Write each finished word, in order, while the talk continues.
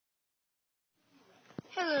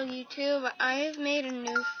Hello YouTube, I have made a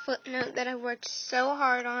new Flipnote that I worked so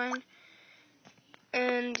hard on,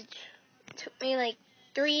 and it took me like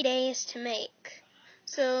 3 days to make.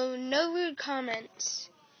 So no rude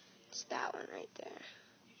comments. It's that one right there.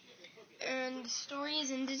 And the story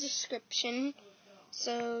is in the description,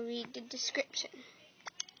 so read the description.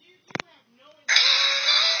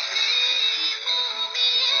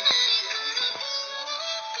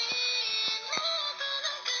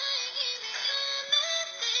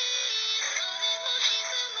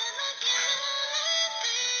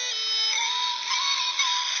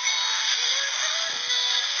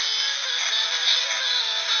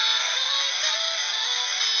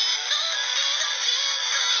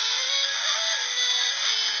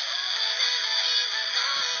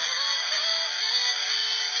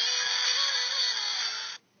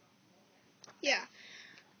 Yeah,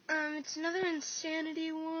 it's another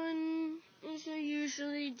insanity one, as I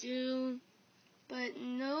usually do, but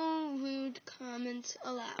no rude comments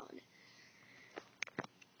allowed.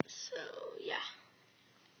 So, yeah.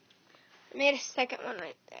 I made a second one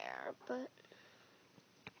right there, but...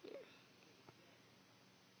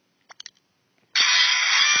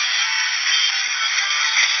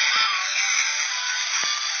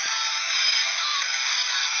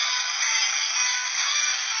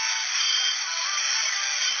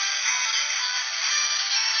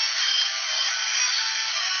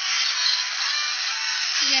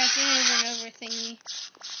 yeah, it's an over and over thingy.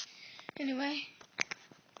 Anyway,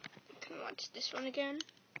 you can watch this one again.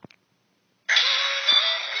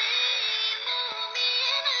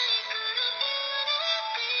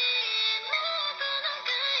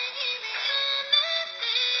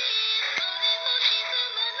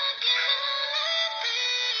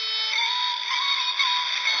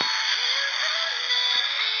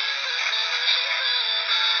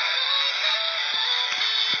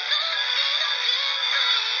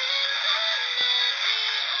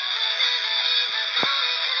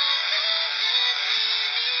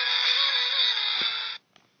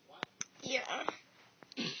 Yeah.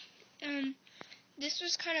 This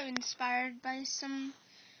was kind of inspired by someone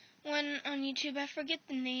on YouTube. I forget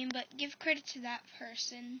the name, but give credit to that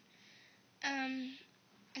person.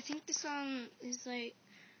 I think the song is like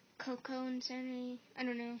Coco Insanity. I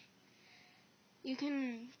don't know. You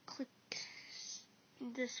can click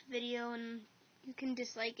this video and you can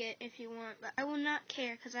dislike it if you want, but I will not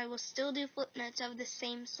care because I will still do Flipnotes of the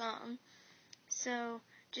same song. So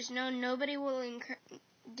just know nobody will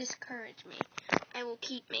discourage me. I will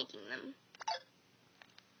keep making them.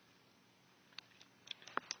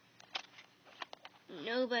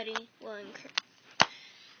 Nobody will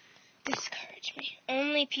discourage me.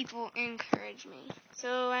 Only people encourage me.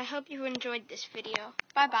 So I hope you enjoyed this video.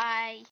 Bye-bye.